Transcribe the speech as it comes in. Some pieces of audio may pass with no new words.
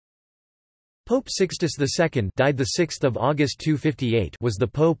Pope Sixtus II, died the 6th of August 258, was the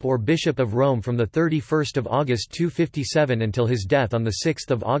pope or bishop of Rome from the 31st of August 257 until his death on the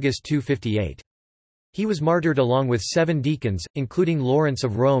 6th of August 258. He was martyred along with 7 deacons, including Lawrence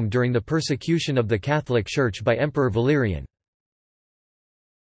of Rome during the persecution of the Catholic Church by Emperor Valerian.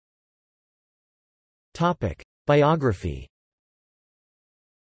 Topic: Biography.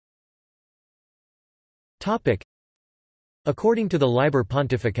 Topic: According to the Liber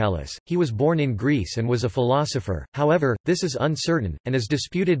Pontificalis, he was born in Greece and was a philosopher. However, this is uncertain, and is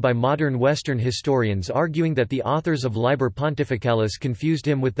disputed by modern Western historians, arguing that the authors of Liber Pontificalis confused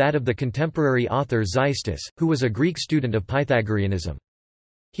him with that of the contemporary author Sixtus, who was a Greek student of Pythagoreanism.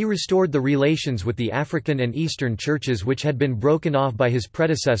 He restored the relations with the African and Eastern churches which had been broken off by his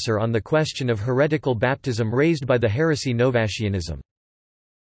predecessor on the question of heretical baptism raised by the heresy Novatianism.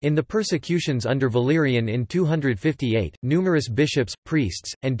 In the persecutions under Valerian in 258, numerous bishops,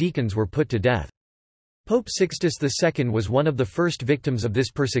 priests, and deacons were put to death. Pope Sixtus II was one of the first victims of this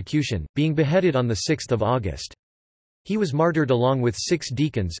persecution, being beheaded on 6 August. He was martyred along with 6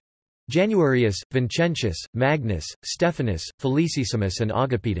 deacons: Januarius, Vincentius, Magnus, Stephanus, Felicissimus and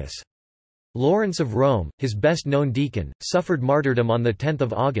Agapitus. Lawrence of Rome, his best-known deacon, suffered martyrdom on 10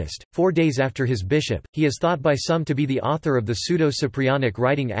 August, 4 days after his bishop. He is thought by some to be the author of the pseudo-Cyprianic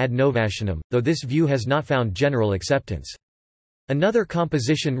writing Ad Novatianum, though this view has not found general acceptance. Another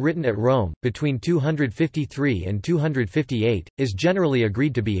composition written at Rome, between 253 and 258, is generally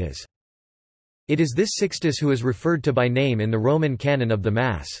agreed to be his. It is this Sixtus who is referred to by name in the Roman canon of the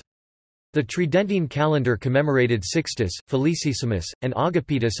Mass. The Tridentine calendar commemorated Sixtus, Felicissimus, and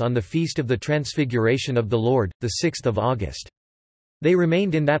Agapitus on the Feast of the Transfiguration of the Lord, 6 August. They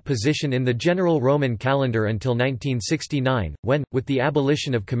remained in that position in the general Roman calendar until 1969, when, with the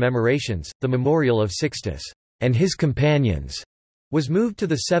abolition of commemorations, the memorial of Sixtus and his companions was moved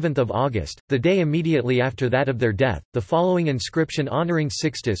to 7 August, the day immediately after that of their death. The following inscription honoring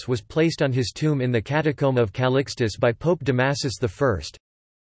Sixtus was placed on his tomb in the catacomb of Calixtus by Pope Damasus I.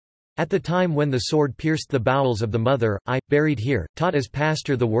 At the time when the sword pierced the bowels of the mother, I, buried here, taught as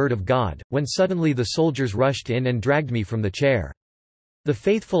pastor the word of God, when suddenly the soldiers rushed in and dragged me from the chair. The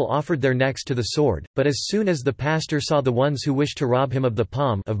faithful offered their necks to the sword, but as soon as the pastor saw the ones who wished to rob him of the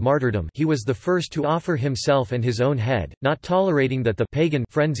palm of martyrdom, he was the first to offer himself and his own head, not tolerating that the pagan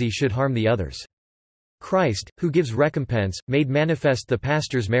frenzy should harm the others. Christ, who gives recompense, made manifest the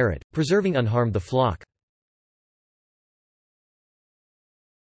pastor's merit, preserving unharmed the flock.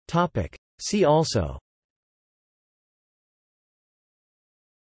 See also: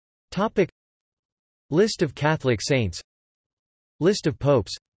 List of Catholic saints, List of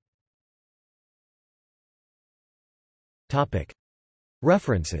popes.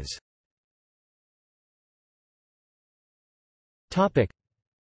 References.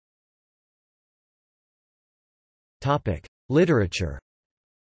 Literature.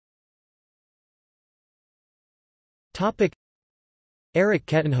 Erich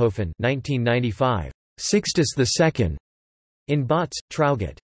Kettenhofen 1995. Sixtus II. In Botz,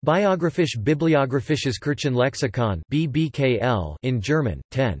 Traugott. Biographisch Bibliographisches Kirchenlexikon BBKL in German,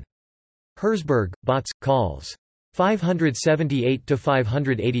 10. Herzberg, Botz, Calls.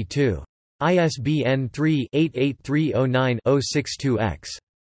 578–582. ISBN 3-88309-062-X.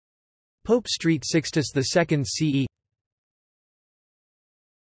 Pope Street Sixtus II CE.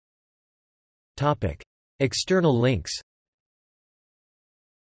 External links.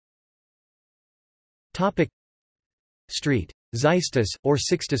 Street. Sixtus, or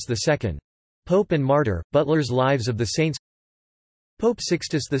Sixtus II. Pope and Martyr, Butler's Lives of the Saints. Pope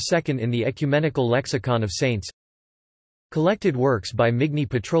Sixtus II in the Ecumenical Lexicon of Saints. Collected works by Migni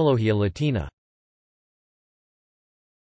Patrologia Latina.